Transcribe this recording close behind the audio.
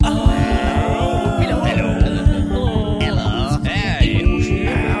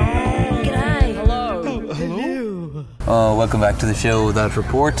Welcome back to the show that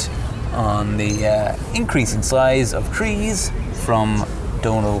report on the increasing size of trees from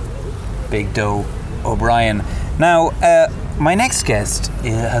Donal Big Doe O'Brien. Now, my next guest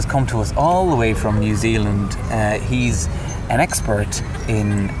has come to us all the way from New Zealand. He's an expert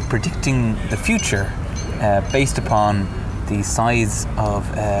in predicting the future based upon the size of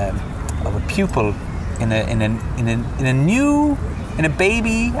a pupil in a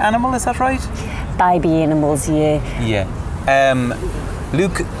baby animal. Is that right? Baby animals, yeah. Yeah.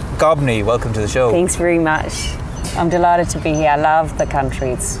 Luke Gobney, welcome to the show. Thanks very much. I'm delighted to be here. I love the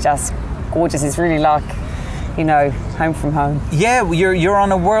country. It's just gorgeous. It's really like, home from home. Yeah, you're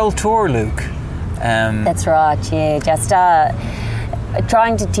on a world tour, Luke. That's right, yeah. Just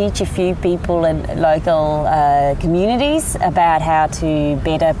trying to teach a few people in local communities about how to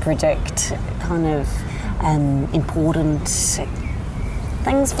better predict kind of important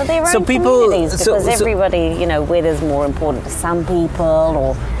things for their own communities, because everybody, weather's more important to some people,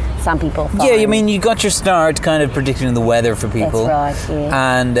 or some people find... Yeah, you got your start kind of predicting the weather for people. That's right,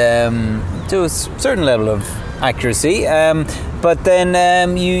 yeah. And to a certain level of accuracy, but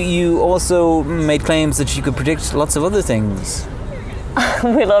then you also made claims that you could predict lots of other things.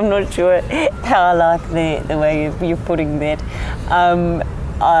 Well, I'm not sure how I like the way you're putting that.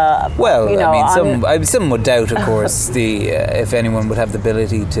 Some would doubt, of course, if anyone would have the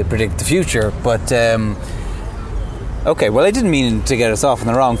ability to predict the future. But okay, well, I didn't mean to get us off on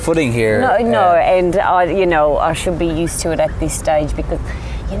the wrong footing here. No, and I should be used to it at this stage, because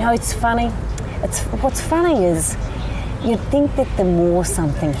it's funny. What's funny is you'd think that the more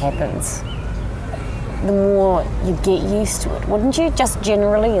something happens, the more you get used to it, wouldn't you? Just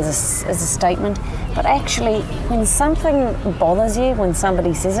generally as a statement. But actually, when something bothers you, when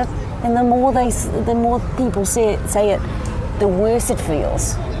somebody says it, then the more people say it, the worse it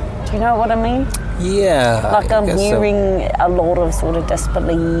feels. Do you know what I mean? Yeah. Like I'm hearing a lot of sort of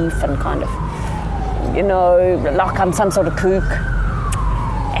disbelief and kind of, like I'm some sort of kook.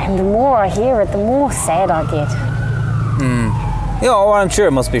 And the more I hear it, the more sad I get. Yeah, well, I'm sure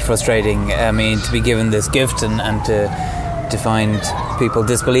it must be frustrating. To be given this gift and to find people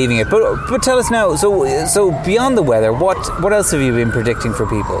disbelieving it. But tell us now. So beyond the weather, what else have you been predicting for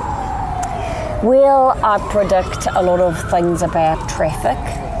people? Well, I predict a lot of things about traffic.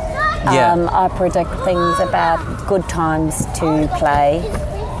 Yeah. I predict things about good times to play.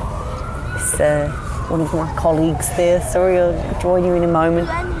 So one of my colleagues there. Sorry, I'll join you in a moment.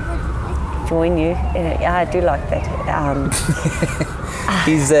 Join you. Yeah, I do like that.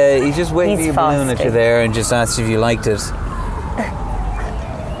 He's just waving your balloon at you there and just asked if you liked it.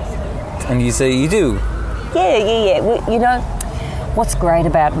 And you say you do. Yeah. What's great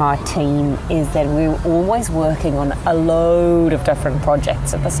about my team is that we're always working on a load of different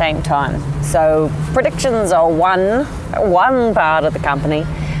projects at the same time. So predictions are one part of the company,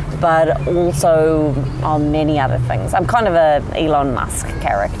 but also on many other things. I'm kind of a Elon Musk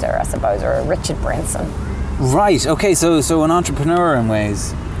character, I suppose, or a Richard Branson. Right. Okay. So an entrepreneur in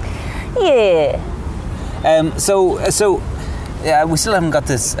ways. Yeah. We still haven't got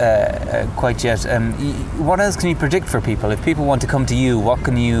this quite yet. What else can you predict for people? If people want to come to you, what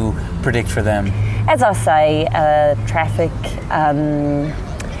can you predict for them? As I say, traffic.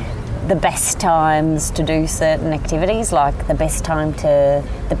 The best times to do certain activities, like the best time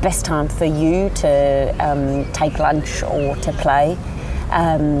for you to take lunch or to play.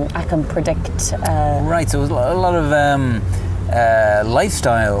 I can predict. Right, so a lot of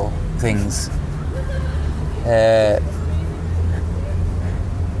lifestyle things.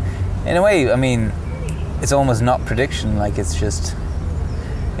 In a way, it's almost not prediction. Like it's just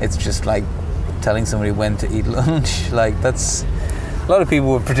like telling somebody when to eat lunch. Like that's. A lot of people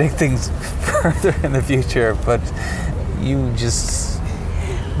would predict things further in the future, but you just...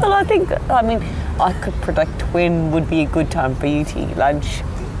 Well, I could predict when would be a good time for you to eat lunch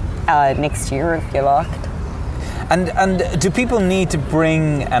next year, if you liked. And do people need to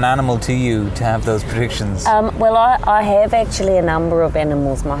bring an animal to you to have those predictions? Well, I have actually a number of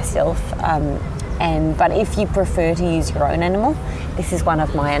animals myself, but if you prefer to use your own animal, this is one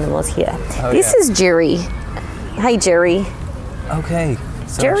of my animals here. This is Jerry. Hey, Jerry. Okay,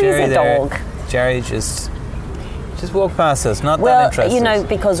 so Jerry's a dog. Jerry just walked past us, not that interested. Well,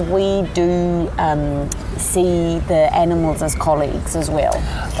 because we do see the animals as colleagues as well.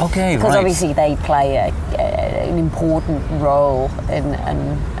 Okay, because obviously they play an important role in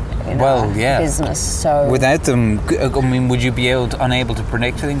business. So without them, would you be unable to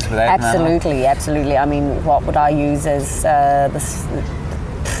predict things without them? Absolutely. What would I use as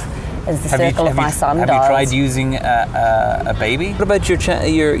as the circle of my sun does. Have you tried using a baby? What about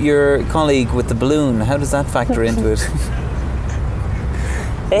your colleague with the balloon? How does that factor into it?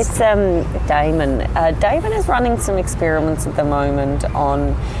 It's Damon. Damon is running some experiments at the moment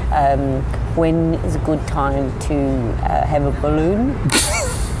on when is a good time to have a balloon.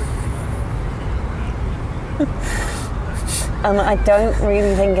 I don't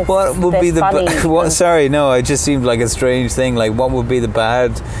really think it's what would be the funny. Sorry, no, it just seemed like a strange thing. Like, what would be the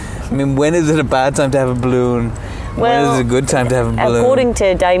bad? I mean, when is it a bad time to have a balloon? When is it a good time to have a balloon? According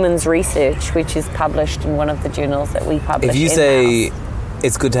to Damon's research, which is published in one of the journals that we publish, if you say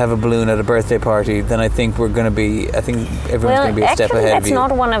it's good to have a balloon at a birthday party, then I think everyone's going to be a step ahead of you. That's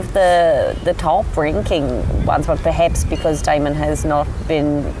not one of the top ranking ones, but perhaps because Damon has not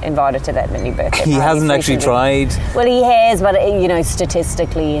been invited to that many birthday parties. He hasn't actually tried. Well, he has, but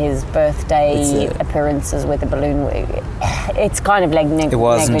statistically, his birthday appearances with the balloon, it's kind of like it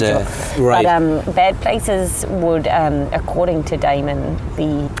wasn't right. But bad places would, according to Damon,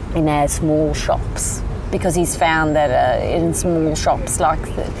 be in small shops. Because he's found that in small shops, like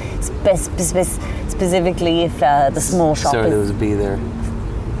specifically if the small shop Sorry, there was a bee there.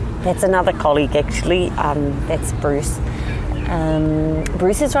 That's another colleague, actually. That's Bruce.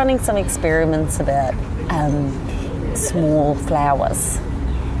 Bruce is running some experiments about small flowers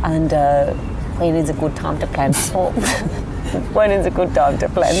and when is a good time to plant small. When is a good time to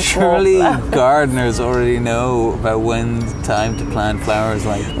plant Surely small flowers? Gardeners already know about when's time to plant flowers.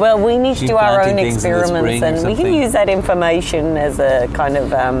 Like, well, we need to do our own experiments, and we can use that information as a kind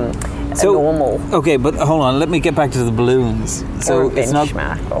of normal. Okay, but hold on. Let me get back to the balloons. So or it's not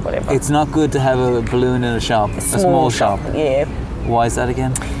or whatever. It's not good to have a balloon in a shop, a small shop. Yeah. Why is that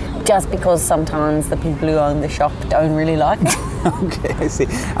again? Just because sometimes the people who own the shop don't really like it. Okay, I see.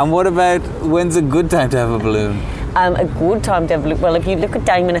 And what about when's a good time to have a balloon? A good time to have well, if you look at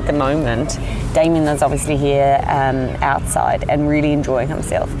Damon at the moment, Damon is obviously here outside and really enjoying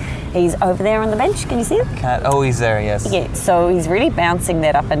himself. He's over there on the bench. Can you see him? Oh, he's there, yes. Yeah, so he's really bouncing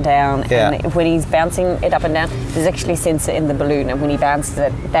that up and down. Yeah. And when he's bouncing it up and down, there's actually a sensor in the balloon, and when he bounces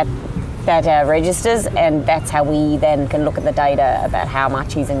it, that registers, and that's how we then can look at the data about how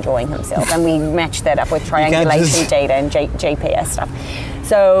much he's enjoying himself, and we match that up with triangulation data and GPS stuff.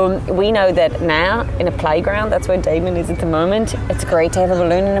 So we know that now in a playground, that's where Damon is at the moment. It's great to have a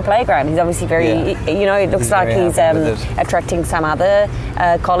balloon in a playground. He's obviously very, it looks like he's attracting some other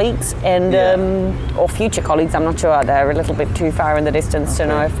colleagues and or future colleagues. I'm not sure. They're a little bit too far in the distance to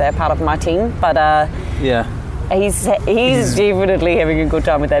know if they're part of my team, but He's definitely having a good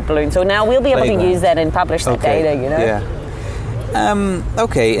time with that balloon. So now we'll be able to use that and publish that data, Yeah.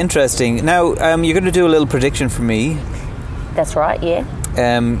 Okay, interesting. Now, you're going to do a little prediction for me. That's right, yeah.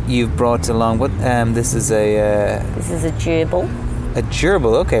 You've brought along what? This is a... This is a gerbil. A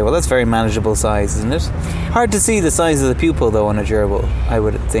gerbil, okay. Well, that's very manageable size, isn't it? Hard to see the size of the pupil, though, on a gerbil, I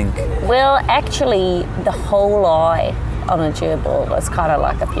would think. Well, actually, the whole eye on a gerbil is kind of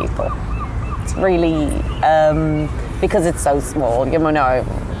like a pupil. It's really... because it's so small,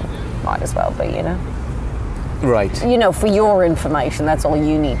 might as well be, Right. For your information, that's all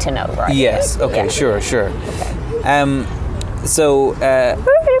you need to know, right? Yes, okay, sure. Okay. So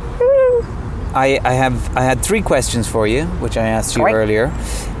I had 3 questions for you, which I asked you earlier.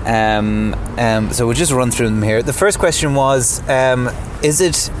 So we'll just run through them here. The first question was, is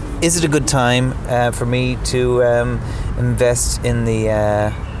it a good time for me to invest in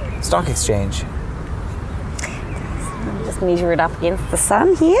the stock exchange? Just measure it up against the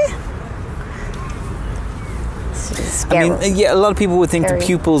sun here. I mean, a lot of people would think the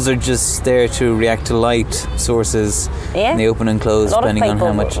pupils are just there to react to light sources, and they open and close depending on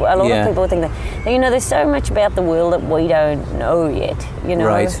how much. A lot of people think that. There's so much about the world that we don't know yet.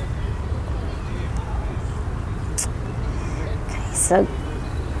 Right. Okay, so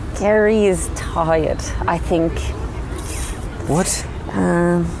Gary is tired, I think. What?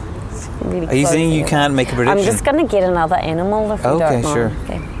 Really are you saying you can't make a prediction? I'm just going to get another animal if you don't mind. Sure.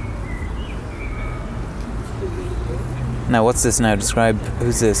 Okay. Now, what's this now? Describe,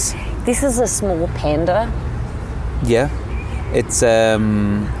 who's this? This is a small panda. Yeah. It's,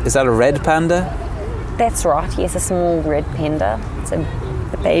 is that a red panda? That's right, yes, a small red panda. It's a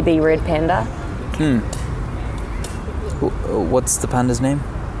baby red panda. What's the panda's name?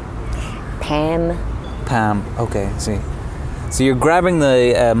 Pam. Pam, okay, I see. So you're grabbing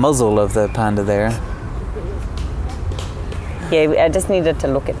the muzzle of the panda there. Yeah, I just needed to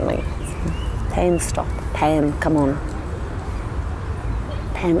look at me. Pam, stop. Pam, come on.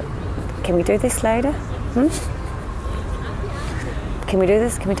 Pam, can we do this later? Can we do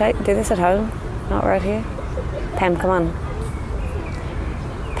this? Can we do this at home? Not right here? Pam, come on.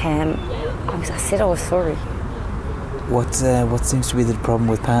 Pam, I said I was sorry. What seems to be the problem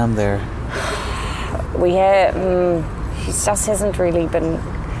with Pam there? We have. She just hasn't really been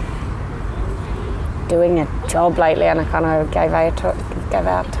doing a job lately, and I kind of gave out to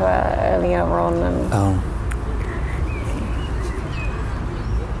her earlier on. And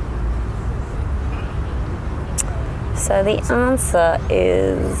So the answer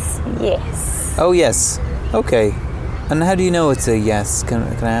is yes. Oh, yes. Okay. And how do you know it's a yes? Can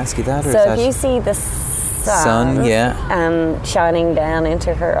I ask you that? Or So if you see the sun shining down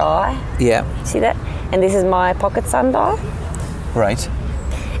into her eye. Yeah. See that? And this is my pocket sundial. Right.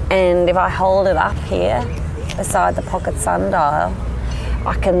 And if I hold it up here beside the pocket sundial,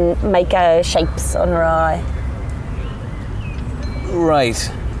 I can make shapes on her eye.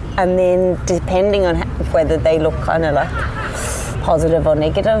 Right. And then depending on whether they look kind of like positive or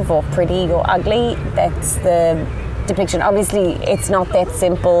negative or pretty or ugly, that's the depiction. Obviously, it's not that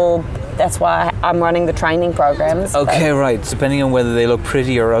simple. That's why I'm running the training programs. Okay, right. Depending on whether they look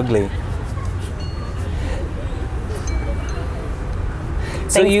pretty or ugly.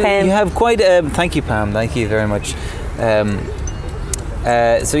 So Thanks, you Pam. have quite a... Thank you, Pam. Thank you very much.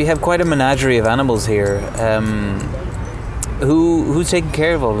 So you have quite a menagerie of animals here. Who's taking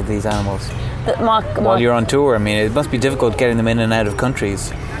care of all of these animals? While you're on tour, I mean, it must be difficult getting them in and out of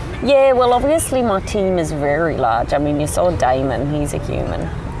countries. Yeah, well, obviously my team is very large. I mean, you saw Damon, he's a human.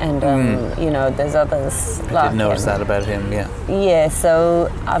 And, there's others I like did notice him. that about him, yeah. Yeah, so,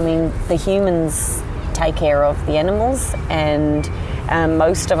 I mean, the humans take care of the animals, and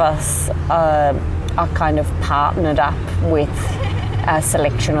most of us are kind of partnered up with a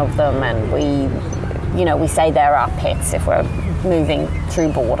selection of them, and we say they're our pets if we're moving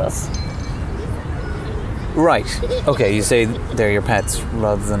through borders. Right. Okay, you say they're your pets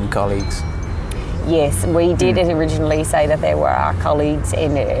rather than colleagues. Yes, we did originally say that they were our colleagues,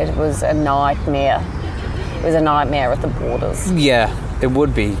 and it was a nightmare. It was a nightmare at the borders. Yeah, it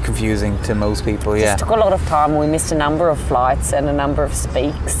would be confusing to most people, yeah. It took a lot of time. We missed a number of flights and a number of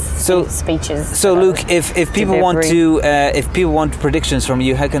speeches. So Luke, if people want predictions from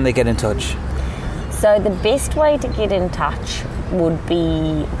you, how can they get in touch? So the best way to get in touch would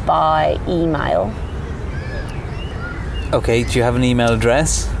be by email. Okay, do you have an email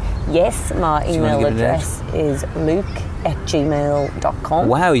address? Yes, my email address is luke@gmail.com.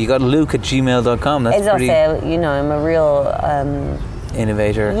 Wow, you got luke@gmail.com. That's As pretty... I say, I'm a real...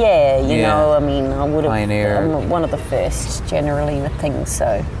 innovator. Yeah, I mean, I would have... Pioneer. I'm one of the first, generally, with things,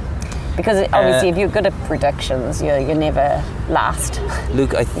 so... Because obviously, if you're good at predictions, you never last.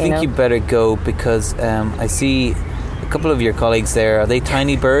 Luke, I think you better go because I see a couple of your colleagues there. Are they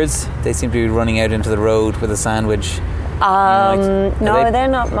tiny birds? They seem to be running out into the road with a sandwich. No, they're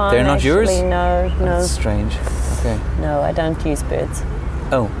not mine. They're not actually. yours? No. That's strange. Okay. No, I don't use birds.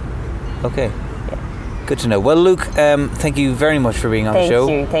 Oh, okay. Yeah. Good to know. Well, Luke, thank you very much for being on the show.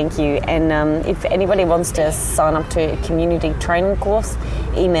 Thank you. And if anybody wants to sign up to a community training course,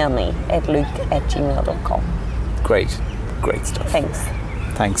 email me at luke@gmail.com. Great stuff. Thanks.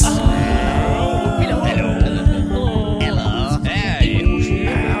 Thanks. Hello.